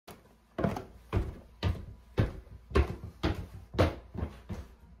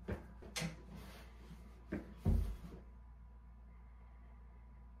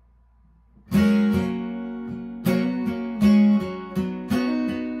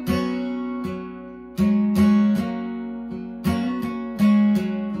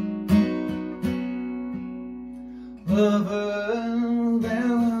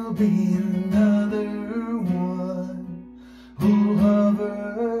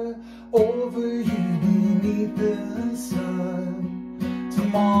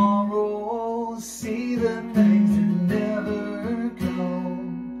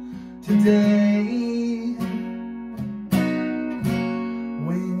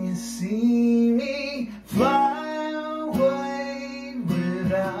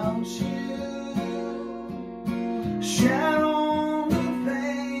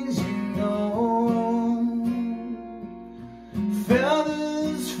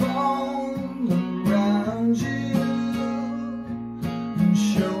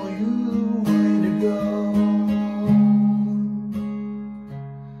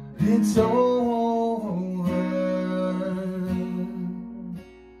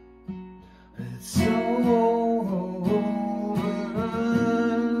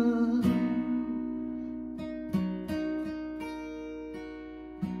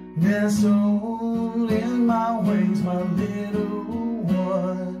nestled in my wings, my little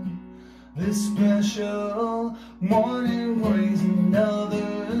one. This special morning brings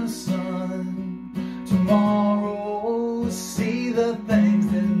another sun. Tomorrow, see the things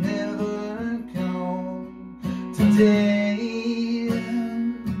that never come. Today,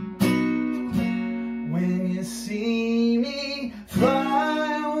 when you see me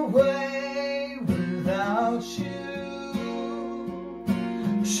fly away without you,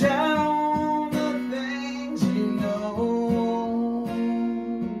 shout on the things you know.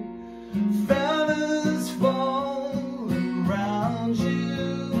 Feathers fall around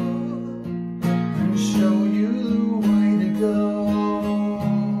you and show you the way to go.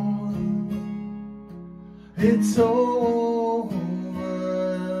 It's over.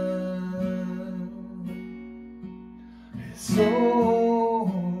 It's over.